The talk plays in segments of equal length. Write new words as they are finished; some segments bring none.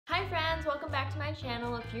Hi friends, welcome back to my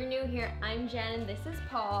channel. If you're new here, I'm Jen and this is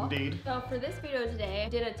Paul. Indeed. So for this video today, I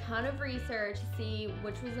did a ton of research to see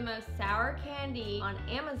which was the most sour candy on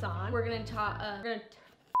Amazon. We're gonna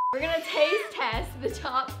taste test the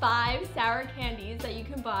top 5 sour candies that you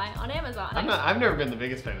can buy on Amazon. I've never been the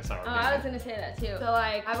biggest fan of sour candy. I was gonna say that too. So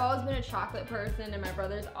like, I've always been a chocolate person and my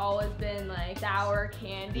brother's always been like sour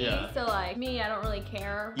candy. Yeah. So like, me, I don't really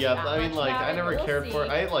care. Yeah, I mean like, I never cared for it.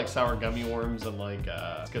 I I ate like sour gummy worms and like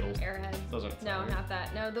Skittles. Airheads. Those are No, not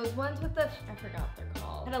that. No, those ones with the, I forgot what they're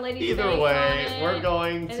called. Had a lady's Either face way, on it, we're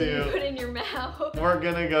going and then you to, put it in your mouth. we're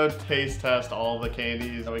gonna go taste test all the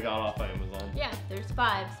candies that we got off Amazon. Yeah, there's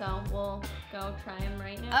 5, so we'll go try them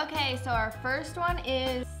right now. Okay, so our first one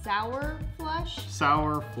is Sour Flush.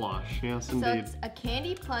 Sour Flush, yes indeed. So it's a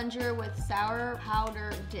candy plunger with sour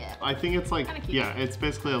powder dip. I think it's like, Kinda cute. yeah, it's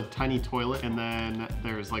basically a tiny toilet and then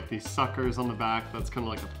there's like these suckers on the back that's kind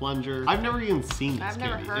of like a plunger. I've never even seen these I've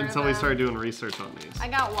never candies heard of until we them. started doing research on these. I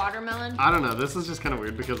got watermelon. I don't know, this is just kind of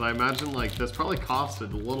weird because I imagine like this probably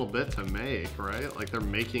costed a little bit to make, right? Like they're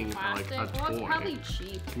making Plastic. like a Well, toy. it's probably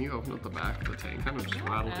cheap. Can you open up the back of the tank? Kind of just I don't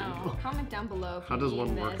rattle know. it. Comment down below if How you've does one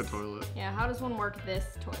eaten work a this. toilet? Yeah, how does one work this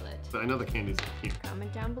toilet? I know the candies are cute.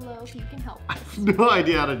 Comment down below if you can help I us. have no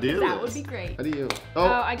idea how to do this. That would be great. How do you? Oh,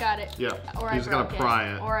 I got it. Yeah. Or you I just broke gotta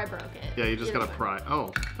pry it. Or I broke it. Yeah, you just Either gotta one. pry.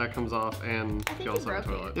 Oh, that comes off and I think you also you have a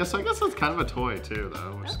broke toilet. it. Yeah, so I guess that's kind of a toy too,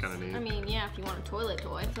 though, which is kind of neat. I mean, yeah, if you want a toilet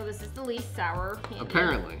toy. So this is the least sour candy.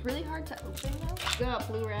 Apparently. Really hard to open though. You got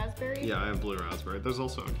blue raspberry? Yeah, I have blue raspberry. There's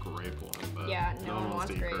also a grape one, but Yeah, no one wants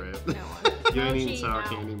wants to eat grape. grape. No one. You ain't eating Mochi, sour no.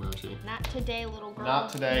 candy, Mochi. Not today, little girl. Not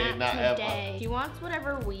today, not ever. today. She wants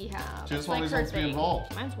whatever we have. She just That's like always her wants to be thing.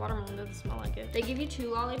 involved. Mine's watermelon, doesn't smell like it. They give you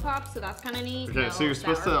 2 lollipops, so that's kind of neat. Okay, No, so you're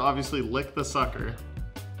supposed to sour. obviously lick the sucker.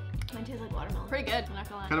 Mine tastes like watermelon. Pretty good, I'm not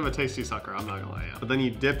gonna lie. Kind of a tasty sucker, I'm not gonna lie. Yeah. But then you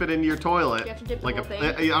dip it into your toilet. You have to dip the like whole thing?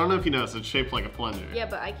 I don't know if you noticed, it's shaped like a plunger. Yeah,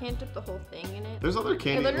 but I can't dip the whole thing in it. There's other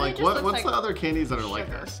candies, literally like just looks what's like the other candies that are like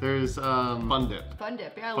sugar. this? There's Fun Dip. Fun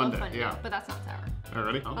dip, yeah, I Fun love Dip, fun dip, yeah. but that's not sour. All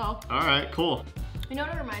right, ready? Oh. All right, cool. You know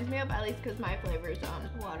what it reminds me of? At least because my flavor is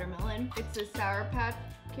watermelon. It's the Sour Patch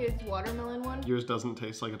Kids watermelon one. Yours doesn't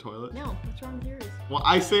taste like a toilet? No, what's wrong with yours? Well,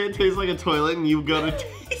 I say it tastes like a toilet and you go to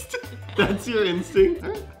taste it. That's your instinct?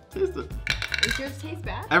 All right, taste it. Does yours taste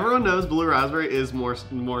bad? Everyone knows blue raspberry is more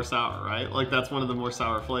sour, right? Like that's one of the more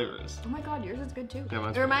sour flavors. Oh my god, yours is good too. Yeah,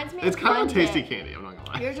 mine's It reminds me It's of kind Fun of a tasty Dip. candy, I'm not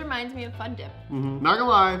gonna lie. Yours reminds me of Fun Dip. Not gonna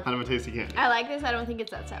lie, kind of a tasty candy. I like this, I don't think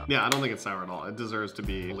it's that sour. Yeah, I don't think it's sour at all. It deserves to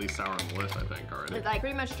be at least sour on the list, I think, already. It's like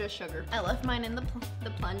pretty much just sugar. I left mine in the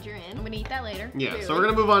plunger in. I'm gonna eat that later. Yeah, clearly. so we're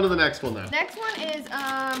gonna move on to the next one then. Next one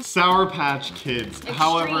is Sour Patch Kids. Extreme.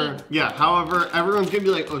 However, everyone's gonna be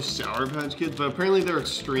like, oh, Sour Patch Kids, but apparently their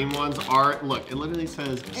extreme ones are, look, it literally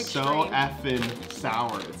says so effing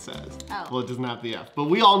sour, it says. Oh. Well, it doesn't have the F, but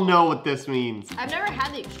we all know what this means. I've never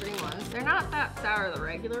had the extreme ones. They're not that sour, the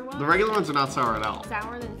regular ones. The regular ones are not sour at all.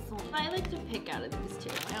 Sour than sweet. I like to pick out of these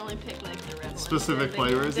two. I only pick like the red ones. Specific the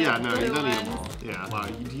flavors? the Yeah, no, you blue don't eat them all. ones. Yeah, wow,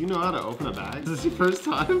 do you know how to open a bag? Is this your first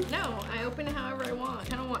time? No, I open it however I want. I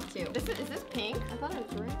kind of want to. Is this pink? I thought it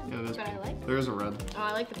was red. Yeah, it is But I pink. like. There is a red. Oh,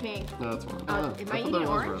 I like the pink. No, that's one. Oh, am I thought eating there was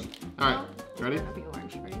orange? red. All right, No, ready? It's gonna be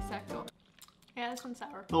orange. Ready, set, go. Yeah, this one's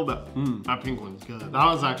sour. A little bit. That pink one's good. That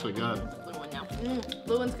was actually good. Blue one now.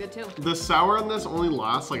 Blue one's good too. The sour in this only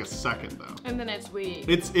lasts like a second though. And then it's sweet.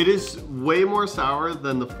 It is way more sour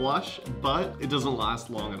than the flush, but it doesn't last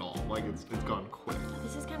long at all. Like it's gone quick.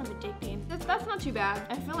 This is kind of addicting. That's not too bad.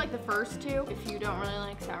 I feel like the first two, if you don't really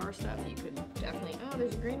like sour stuff, you could definitely, oh,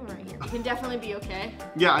 there's a green one right here. You can definitely be okay.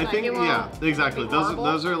 Yeah, I Like, think, it won't yeah, exactly. be Those horrible.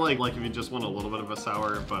 are like if you just want a little bit of a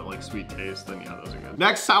sour, but like sweet taste, then yeah, those are good.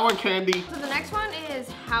 Next, sour candy. So the next one is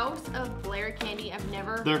House of Blair Candy. I've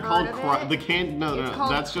never They're heard called of it. the candy. No, It's no,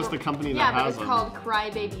 called that's just the company Yeah, that but has it's them. called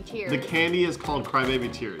Crybaby Tears. The candy is called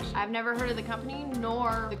Crybaby Tears. I've never heard of the company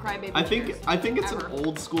nor the Crybaby I Tears. think it's ever. an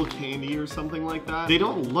old school candy or something like that. They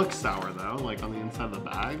don't look sour though, like on the inside of the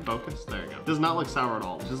bag. Focus, there you go. Does not look sour at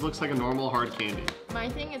all. It just looks like a normal hard candy. My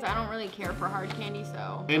thing is I don't really care for hard candy,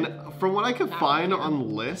 so. And from what I could Not find weird.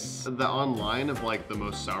 on lists online of like the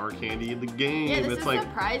most sour candy in the game, Yeah, this it's is like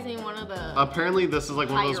surprising one of the. apparently this is like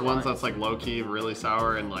one of those higher ones ones. that's like low-key really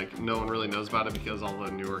sour and like no one really knows about it because all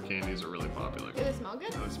the newer candies are really popular. Do they smell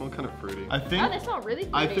good? They smell kind of fruity. Oh, they smell really fruity.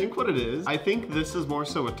 I think what it is, I think this is more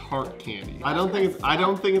so a tart candy. I don't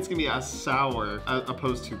think it's gonna be as sour as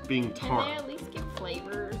opposed to being Can tart. they at least give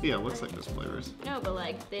flavors? Yeah, it looks like there's flavors. No, but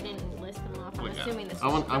like they didn't list them off. I'm Look at assuming it. this is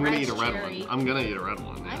I'm gonna eat a red cherry. one. I'm gonna eat a red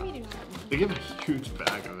one. Yeah. I'm eating a red one. They give a huge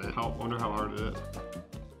bag of it. I wonder how hard it is.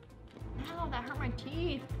 Ow, that hurt my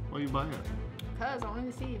teeth. Why are you buying it? Cause I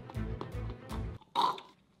wanted to see.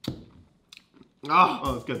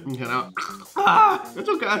 Oh, it's good. You can out. Ah, it's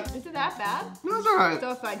okay. Is it that bad? No, it's all right.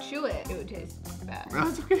 So if I chew it, it would taste bad. No,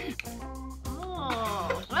 it's okay.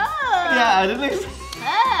 Oh. Yeah, I didn't expect.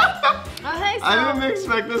 Okay, so I didn't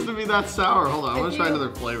expect this to be that sour. Hold on, I'm gonna try another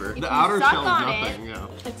flavor. The outer shell is nothing. Yeah.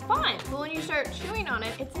 It's fine. But when you start chewing on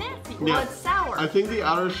it, it's nasty. Yeah. Well, it's sour. I think the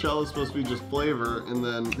outer shell is supposed to be just flavor, and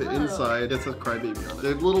then the inside, it says crybaby on it.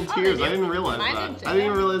 They're little tears. I didn't realize that. I didn't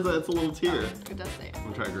even realize that it's a little tear. It does say it.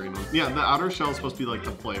 I'm trying green one. Yeah, the outer shell is supposed to be like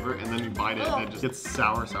the flavor, and then you bite it, and it just gets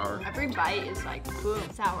sour. Every bite is like, boom,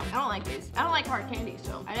 sour. I don't like these. I don't like hard candy,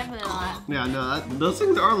 so I definitely don't like. Yeah, no, those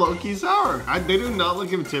things are low-key sour. They do not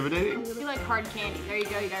look intimidating. You like hard candy. There you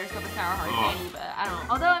go. You got yourself a sour hard candy, but I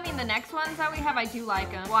don't. Although, I mean, the next ones that we have, I do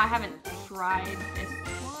like them. Well, I haven't tried this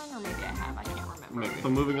one, or maybe I have. I can't remember. Maybe. So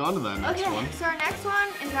moving on to that next one. So our next one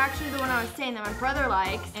is actually the one I was saying that my brother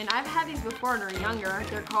likes, and I've had these before when we were younger.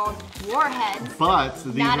 They're called Warheads. But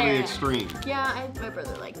these are the extreme. Yeah, my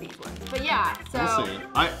brother likes these ones. But yeah, so. We'll see.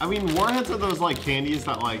 I mean, Warheads are those like candies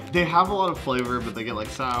that like, they have a lot of flavor, but they get like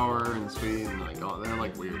sour and sweet and like, oh, they're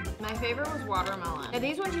like weird. My favorite was watermelon. And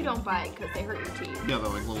these ones you don't bite because they hurt your teeth. Yeah, they're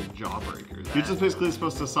like little jawbreakers. You're just basically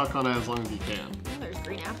supposed to suck on it as long as you can. Oh, there's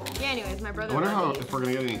green apple. Yeah, anyways, my brother I wonder if we're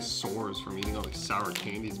gonna get any sores from eating all these sour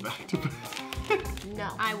candies back to back. No,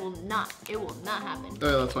 I will not. It will not happen. Oh,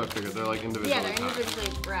 yeah, that's what I figured. They're like individually Yeah, they're individually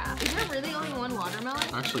wrapped. Is there really only one watermelon?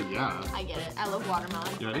 Actually, yeah. I get it. I love watermelon.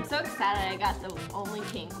 You ready? I'm so excited I got the only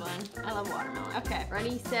pink one. I love watermelon. Okay,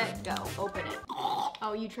 ready, set, go. Open it.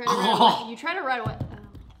 Oh, you try to run away. You try to run away.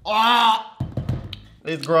 Ah!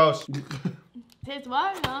 It's gross. Tastes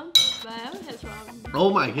watermelon, but I don't taste wrong. Oh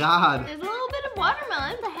my god. There's a little bit of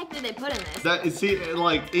watermelon. What the heck did they put in this? That is, see,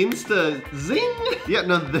 like insta zing. Yeah,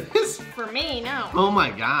 no, this. For me, no. Oh my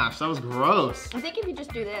gosh, that was gross. I think if you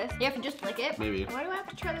just do this, you have to just lick it. Maybe. Why do I have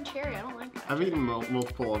to try the cherry? I don't like that. I've eaten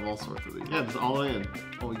multiple of all sorts of these. Yeah, just all in.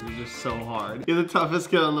 Oh, you're just so hard. You're the toughest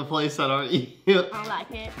kid on the place, aren't you? I don't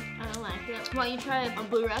like it. I don't like it. Why don't you try a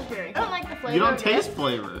blue raspberry? I don't like the flavor. You don't taste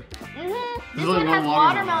flavor. This one has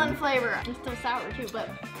watermelon flavor. It's still sour too, but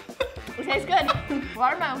it tastes good.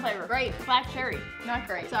 Watermelon flavor, great. Black cherry, not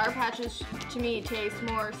great. Sour Patches to me taste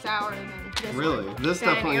more sour than this Really? one. This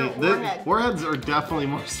definitely, Warheads are definitely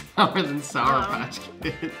more sour than Sour Patch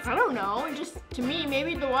Kids. I don't know, just to me,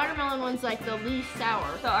 maybe the watermelon one's like the least sour.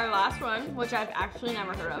 So our last one, which I've actually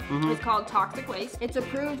never heard of, is called Toxic Waste. It's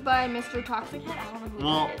approved by Mr. Toxic Head. I don't know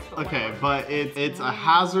who that is, but okay, but it's a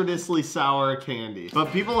hazardously sour candy.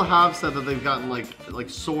 But people have said that they've gotten like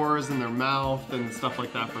sores in their mouth and stuff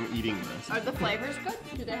like that from eating this. Are the flavors good?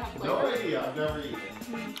 Do they have flavor? I've never eaten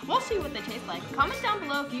it. We'll see what they taste like. Comment down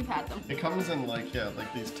below if you've had them. It comes in like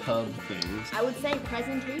these tub things. I would say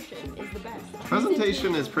presentation is the best.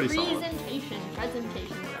 Presentation is pretty solid.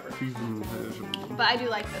 Presentation, whatever. Presentation. But I do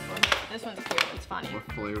like this one. This one's cute. It's funny.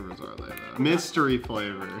 What flavors are they though? Mystery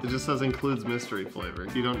flavor. It just says includes mystery flavor.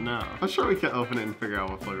 You don't know. I'm sure we can open it and figure out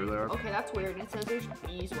what flavor they are. Okay, that's weird. It says there's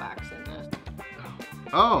beeswax in this.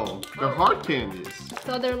 Oh, they're hard candies.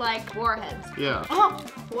 So they're like Warheads. Yeah. Oh,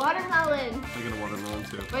 watermelon. I get a watermelon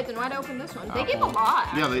too. Wait, then why'd I open this one? They gave a lot.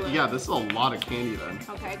 Actually. Yeah, this is a lot of candy then.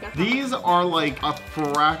 Okay, I guess. These are like a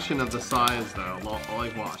fraction of the size though.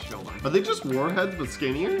 Like watch, hold on. Are they just Warheads but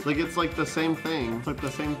skinnier? Like it's like the same thing. It's like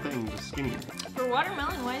the same thing, just skinnier. For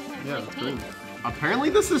watermelon, why isn't it Yeah, 15? green. Apparently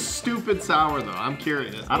this is stupid sour though. I'm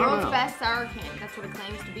curious. I don't know. World's best sour candy. That's what it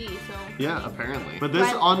claims to be. So. Yeah, apparently. But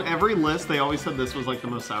this on every list, they always said this was like the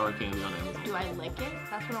most sour candy on Amazon. Do I lick it?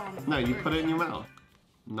 That's what I want to. No, you put it in your mouth.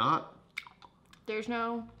 Not. There's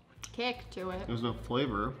no kick to it. There's no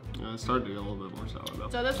flavor. Yeah, it started to get a little bit more sour though.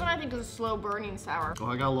 So this one I think is a slow burning sour. Oh,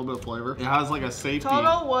 I got a little bit of flavor. It has like a safety.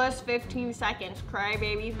 Total was 15 seconds.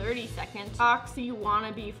 Crybaby 30 seconds. Toxie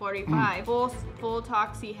Wannabe 45. Full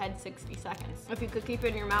Toxie Head 60 seconds. If you could keep it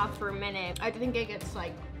in your mouth for a minute, I think it gets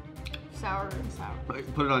like sour and sour.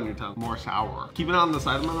 Like, put it on your tongue. More sour. Keep it on the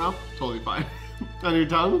side of my mouth. Totally fine. On your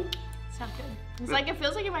tongue. It's not good. It's like, it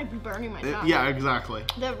feels like it might be burning my tongue. Yeah, exactly.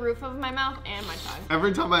 The roof of my mouth and my tongue.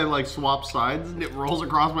 Every time I like swap sides, it rolls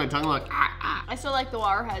across my tongue like ah. I still like the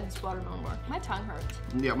Warheads watermelon more. My tongue hurts.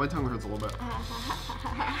 Yeah, my tongue hurts a little bit.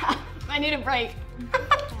 I need a break.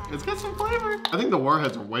 It's got some flavor. I think the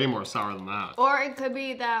Warheads are way more sour than that. Or it could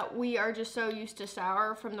be that we are just so used to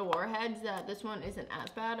sour from the Warheads that this one isn't as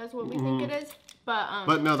bad as what we think it is.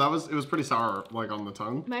 But no, it was pretty sour, like on the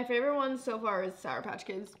tongue. My favorite one so far is Sour Patch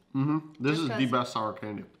Kids. This is the best sour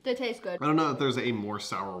candy. They taste good. I don't know if there's a more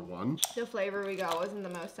sour one. The flavor we got wasn't the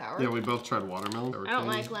most sour. Yeah, we both tried watermelon. I don't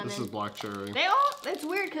like lemon. This is black cherry. It's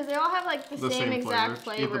weird because they all have like the same exact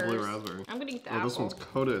flavors. Eat the blue raspberry. I'm gonna eat the apple. This one's apple.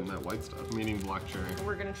 coated in that white stuff. I'm eating black cherry.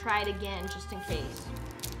 We're gonna try it again just in case.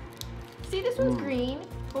 See, this one's green,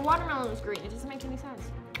 but watermelon was green. It doesn't make any sense.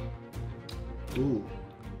 Ooh.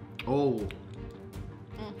 Oh.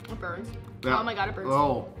 It burns. Yeah. Oh my God, it burns.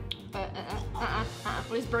 Oh. It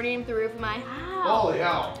was burning the roof of my house. Oh,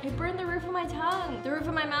 yeah. It burned the roof of my tongue. The roof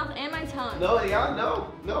of my mouth and my tongue. No, yeah,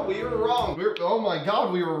 no, we were wrong. Oh my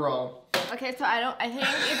God, we were wrong. Okay, so I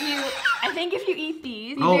think if you eat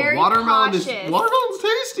these, be Oh, very watermelon's cautious.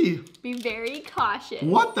 tasty. Be very cautious.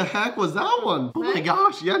 What the heck was that one? Oh my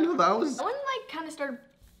gosh, yeah, no, that was. That one like kind of started.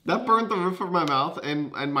 That burnt the roof of my mouth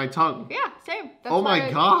and my tongue. Yeah, same. That's Oh my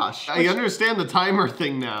why gosh. I understand the timer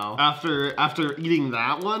thing now. After eating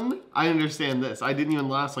that one, I understand this. I didn't even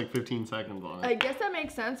last like 15 seconds on it. I guess that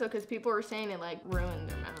makes sense though, because people were saying it like ruined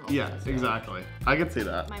their mouth. Yeah, exactly. I could see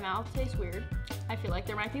that. My mouth tastes weird. I feel like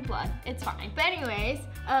there might be blood. It's fine. But anyways,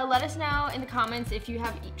 let us know in the comments if you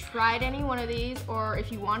have tried any one of these or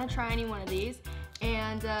if you want to try any one of these.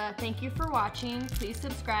 And thank you for watching. Please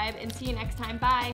subscribe and see you next time. Bye.